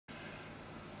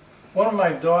One of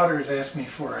my daughters asked me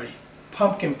for a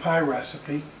pumpkin pie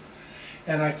recipe,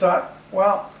 and I thought,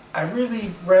 well, I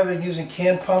really, rather than using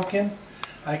canned pumpkin,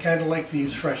 I kind of like to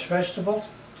use fresh vegetables.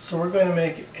 So we're going to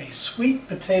make a sweet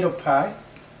potato pie.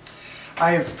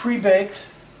 I have pre-baked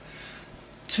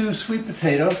 2 sweet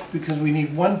potatoes because we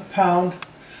need 1 pound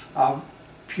of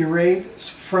pureed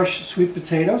fresh sweet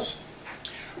potatoes.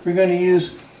 We're going to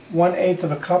use 1/8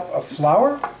 of a cup of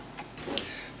flour,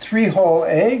 3 whole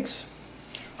eggs,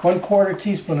 1/4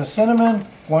 teaspoon of cinnamon,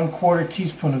 1/4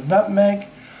 teaspoon of nutmeg,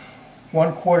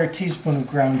 1/4 teaspoon of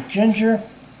ground ginger,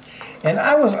 and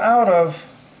I was out of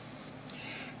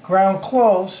ground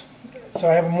cloves, so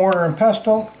I have a mortar and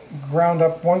pestle, ground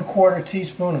up 1/4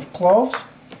 teaspoon of cloves.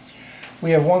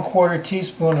 We have 1/4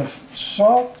 teaspoon of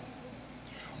salt,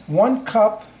 1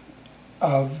 cup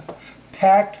of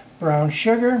packed brown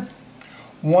sugar,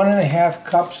 1½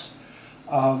 cups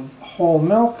of whole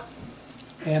milk,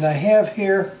 and I have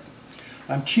here,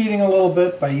 I'm cheating a little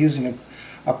bit by using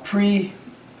a pre-pared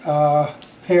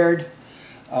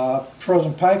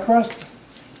frozen pie crust.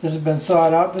 This has been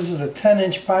thawed out. This is a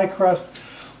 10-inch pie crust.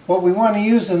 What we want to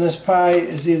use in this pie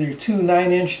is either 2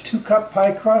 9-inch 2-cup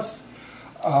pie crusts,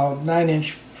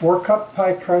 9-inch 4-cup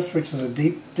pie crust, which is a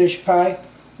deep dish pie,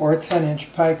 or a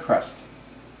 10-inch pie crust.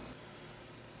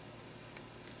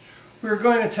 We're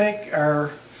going to take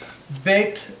our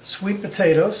baked sweet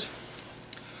potatoes,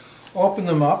 open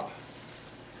them up,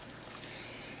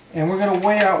 and we're going to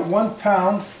weigh out 1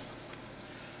 pound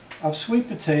of sweet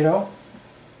potato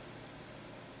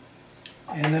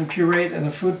and then puree it in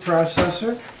a food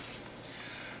processor.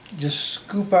 Just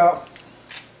scoop out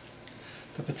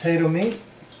the potato meat,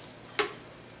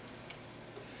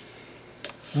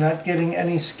 not getting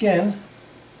any skin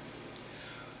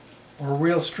or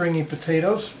real stringy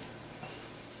potatoes.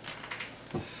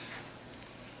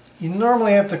 You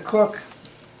normally have to cook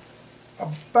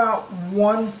about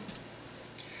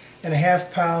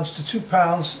 1½ pounds to 2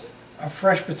 pounds of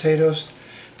fresh potatoes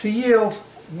to yield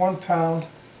 1 pound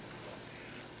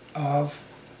of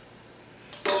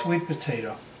sweet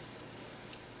potato.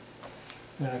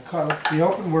 I'm going to cut up the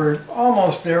open. We're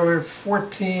almost there. We're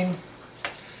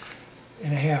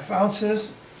 14½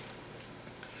 ounces.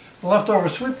 The leftover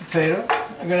sweet potato,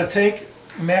 I'm going to take,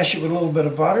 mash it with a little bit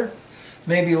of butter,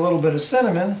 maybe a little bit of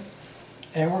cinnamon,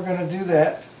 and we're going to do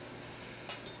that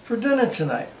for dinner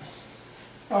tonight.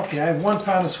 Okay, I have 1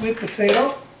 pound of sweet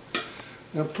potato.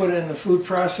 I'm going to put it in the food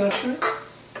processor.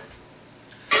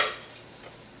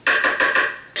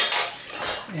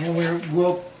 And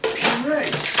we'll puree.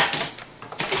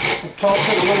 We'll pulse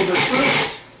it a little bit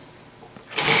first.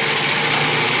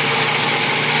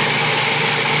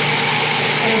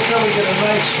 Until we get a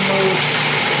nice smooth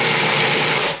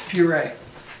puree.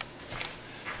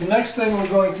 The next thing we're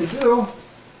going to do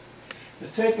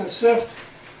is take and sift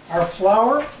our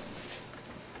flour,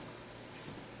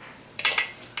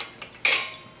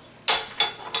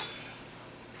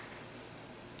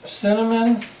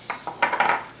 cinnamon,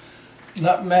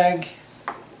 nutmeg,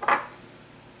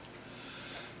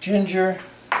 ginger,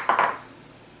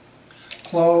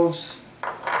 cloves,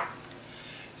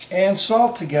 and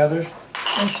salt together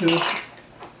into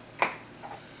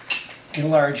a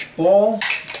large bowl.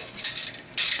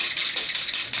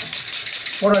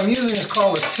 What I'm using is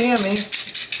called a tammy,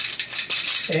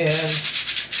 and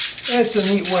it's a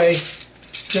neat way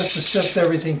just to sift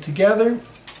everything together.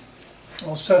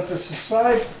 I'll set this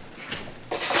aside.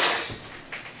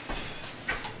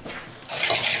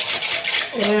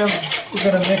 And we're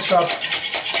going to mix up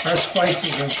our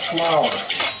spices and flour.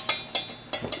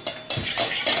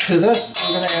 To this,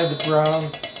 we're going to add the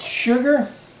brown sugar.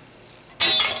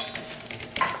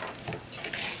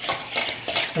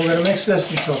 We're going to mix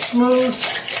this until smooth.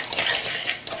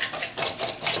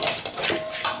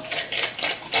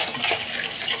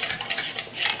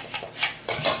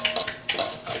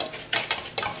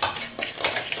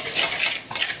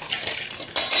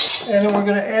 And then we're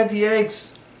going to add the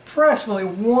eggs approximately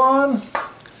 1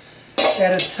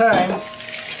 at a time.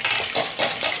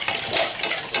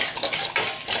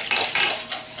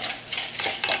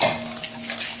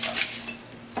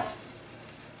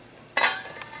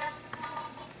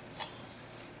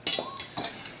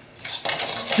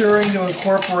 Stirring to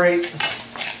incorporate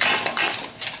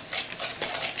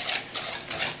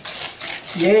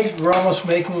the egg. We're almost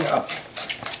making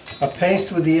a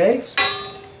paste with the eggs.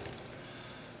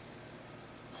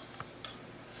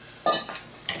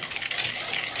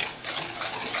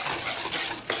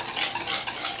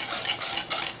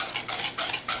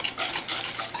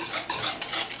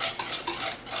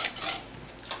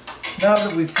 Now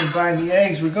that we've combined the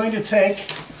eggs, we're going to take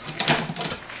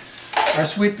our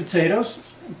sweet potatoes,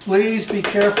 Please be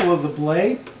careful of the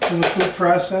blade in the food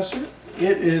processor.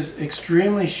 It is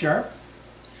extremely sharp.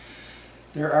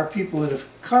 There are people that have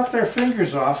cut their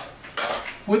fingers off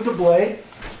with the blade.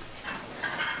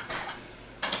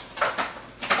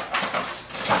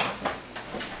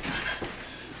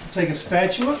 Take a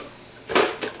spatula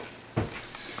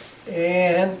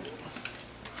and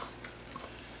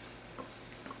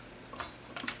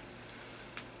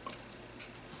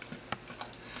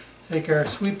take our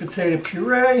sweet potato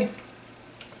puree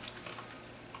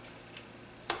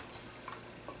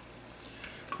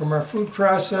from our food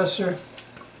processor.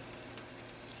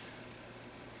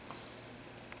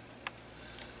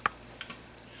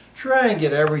 Try and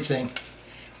get everything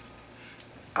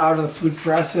out of the food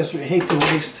processor. I hate to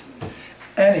waste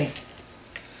any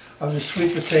of the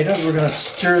sweet potatoes. We're going to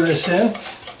stir this in.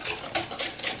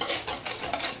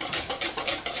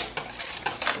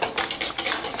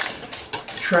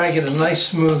 Try and get a nice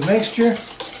smooth mixture.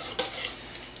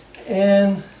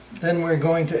 And then we're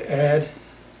going to add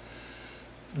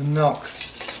the milk.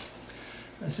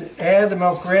 I said add the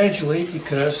milk gradually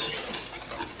because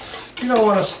you don't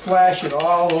want to splash it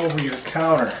all over your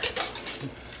counter.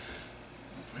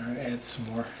 All right, add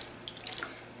some more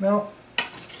milk.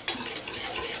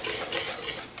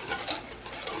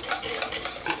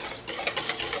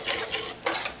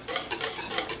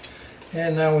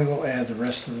 And now we will add the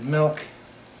rest of the milk.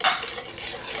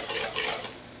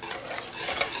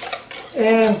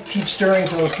 And keep stirring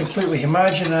until it's completely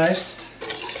homogenized.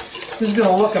 This is going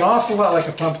to look an awful lot like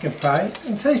a pumpkin pie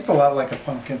and taste a lot like a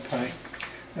pumpkin pie.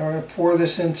 Now we're going to pour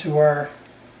this into our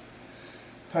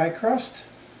pie crust.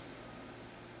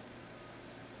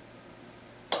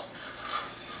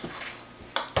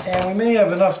 And we may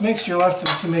have enough mixture left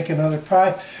that we can make another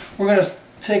pie. We're going to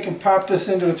take and pop this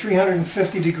into a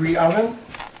 350-degree oven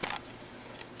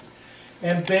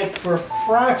and bake for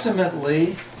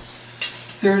approximately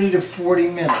 30 to 40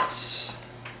 minutes.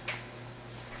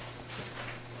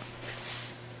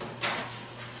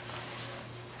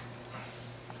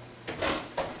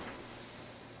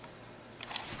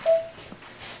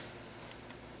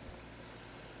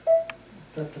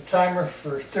 Set the timer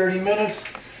for 30 minutes.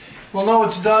 We'll know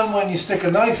it's done when you stick a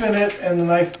knife in it and the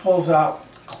knife pulls out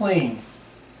clean.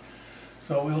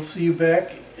 So we'll see you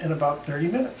back in about 30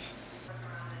 minutes.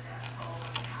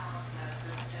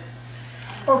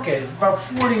 Okay, it's about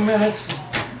 40 minutes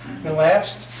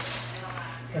elapsed.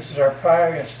 This is our pie.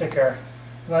 We're going to stick our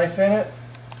knife in it.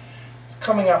 It's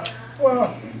coming up,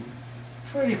 well,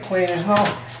 pretty clean. There's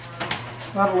not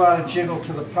a lot of jiggle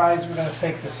to the pies. We're going to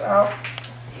take this out.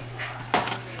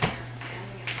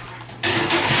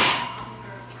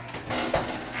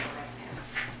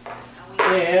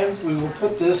 And we will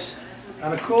put this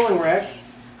on a cooling rack.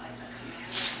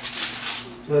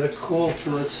 Let it cool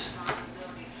till it's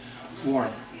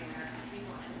warm.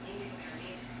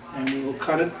 And we will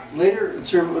cut it later and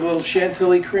serve it with a little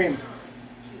chantilly cream.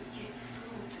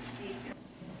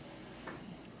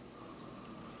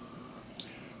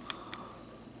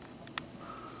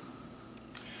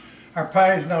 Our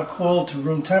pie is now cooled to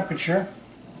room temperature.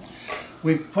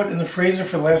 We've put in the freezer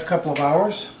for the last couple of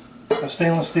hours a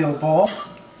stainless steel bowl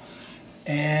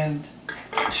and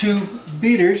 2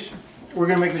 beaters. We're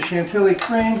going to make the chantilly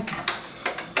cream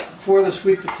for the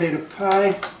sweet potato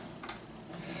pie.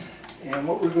 And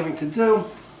what we're going to do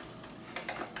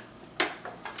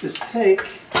is take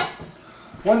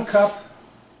 1 cup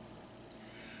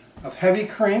of heavy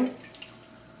cream.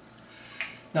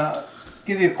 Now,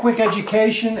 give you a quick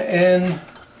education in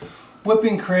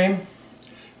whipping cream.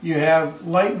 You have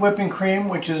light whipping cream,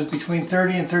 which is between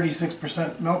 30 and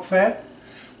 36% milk fat.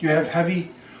 You have heavy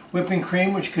whipping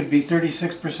cream, which could be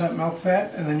 36% milk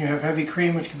fat, and then you have heavy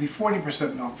cream, which could be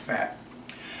 40% milk fat.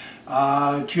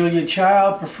 Julia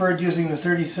Child preferred using the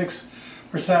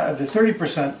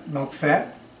 30% milk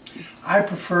fat. I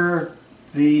prefer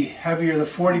the heavier, the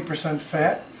 40%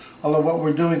 fat, although what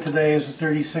we're doing today is the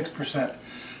 36%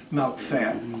 milk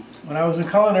fat. When I was in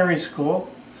culinary school,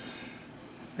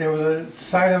 there was a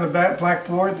sign on the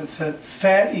blackboard that said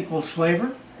fat equals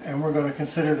flavor, and we're going to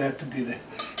consider that to be the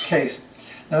case.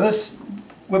 Now this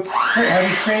whipped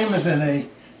heavy cream is in a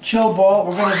chill ball.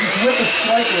 We're going to just whip it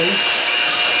slightly.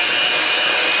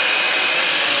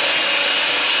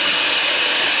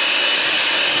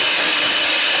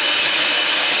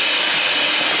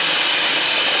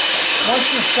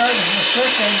 Once you're starting to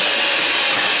thicken,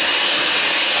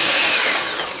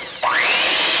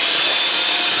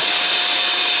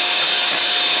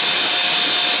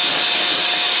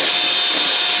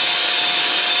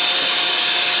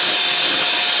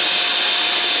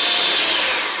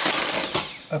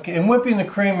 okay, in whipping the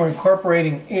cream, we're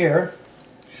incorporating air.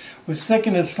 We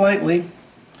thickened it slightly.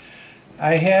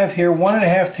 I have here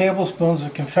 1½ tablespoons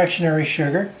of confectionery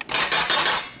sugar.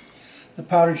 The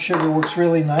powdered sugar works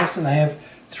really nice, and I have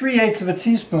 3/8 of a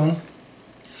teaspoon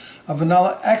of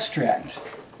vanilla extract.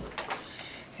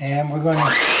 And we're going to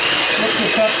mix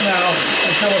this up now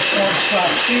until it forms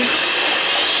soft peaks.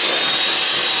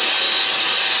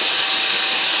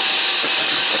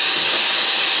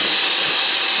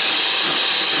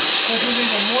 This is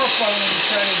even more fun when you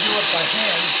try to do it by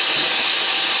hand.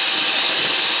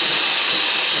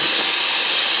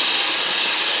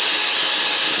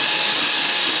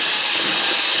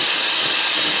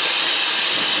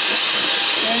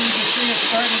 And you can see it's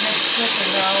starting to get thicker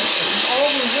now. If you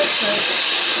over whisk this,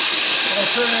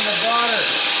 it'll turn into butter.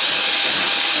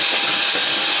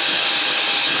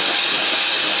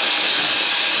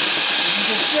 You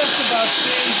can just about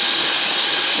see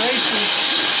traces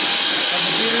of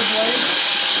the beater blade.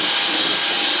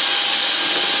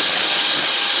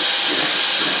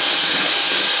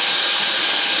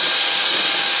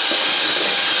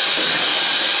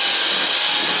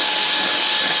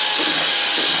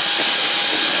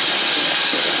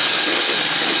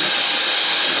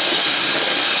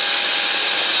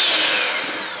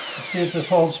 See if this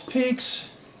holds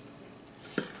peaks.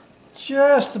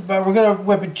 Just about. We're going to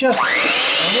whip it just a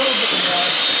little bit more.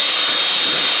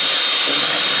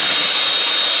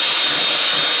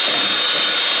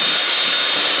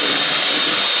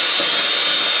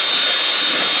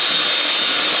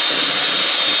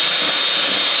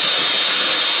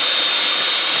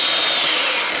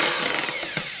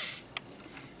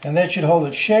 And that should hold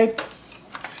its shape,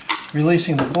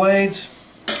 releasing the blades.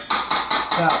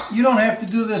 Now, you don't have to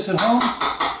do this at home,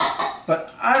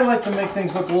 but I like to make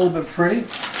things look a little bit pretty.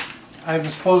 I have a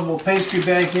disposable pastry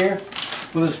bag here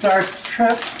with a star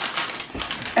tip.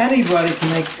 Anybody can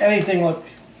make anything look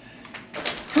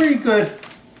pretty good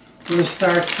with a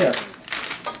star tip.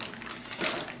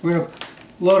 We're going to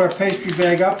load our pastry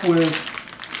bag up with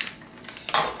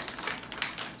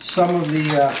some of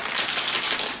the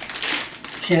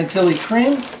Chantilly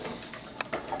cream.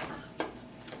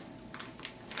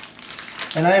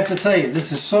 And I have to tell you,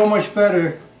 this is so much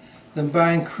better than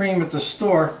buying cream at the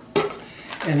store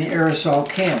in the aerosol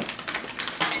can.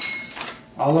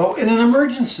 Although in an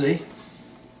emergency,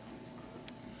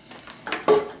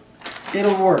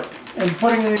 it'll work. And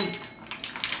putting the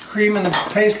cream in the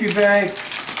pastry bag,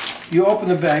 you open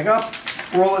the bag up,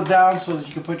 roll it down so that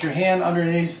you can put your hand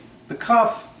underneath the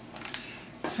cuff,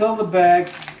 fill the bag,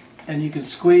 and you can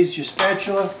squeeze your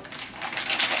spatula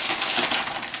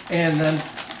and then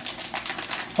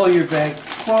pull your bag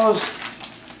closed,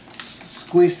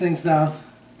 squeeze things down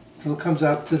until it comes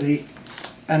out to the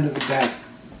end of the bag.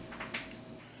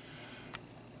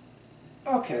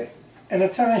 Okay, in a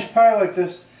 10-inch pie like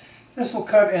this, this will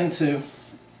cut into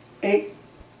 8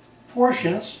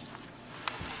 portions.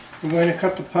 We're going to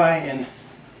cut the pie in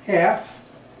half.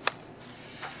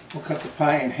 We'll cut the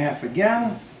pie in half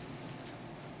again.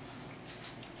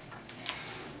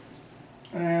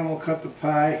 And we'll cut the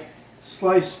pie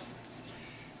slice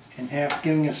in half,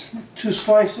 giving us 2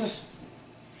 slices.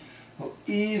 We'll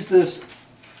ease this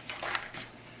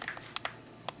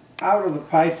out of the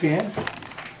pie pan.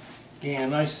 Gain a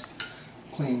nice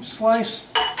clean slice.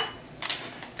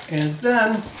 And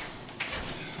then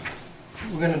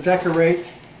we're going to decorate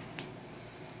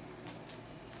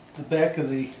the back of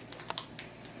the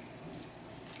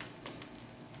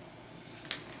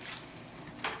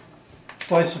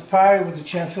slice of pie with the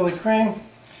Chantilly cream.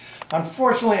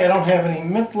 Unfortunately, I don't have any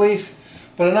mint leaf,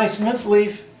 but a nice mint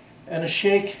leaf and a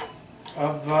shake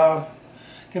of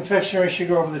confectionery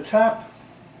sugar over the top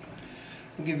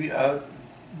will give you a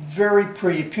very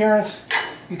pretty appearance.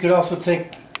 You could also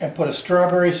take and put a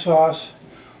strawberry sauce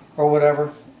or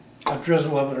whatever, a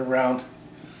drizzle of it around,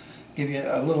 give you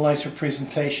a little nicer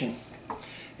presentation.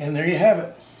 And there you have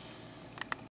it.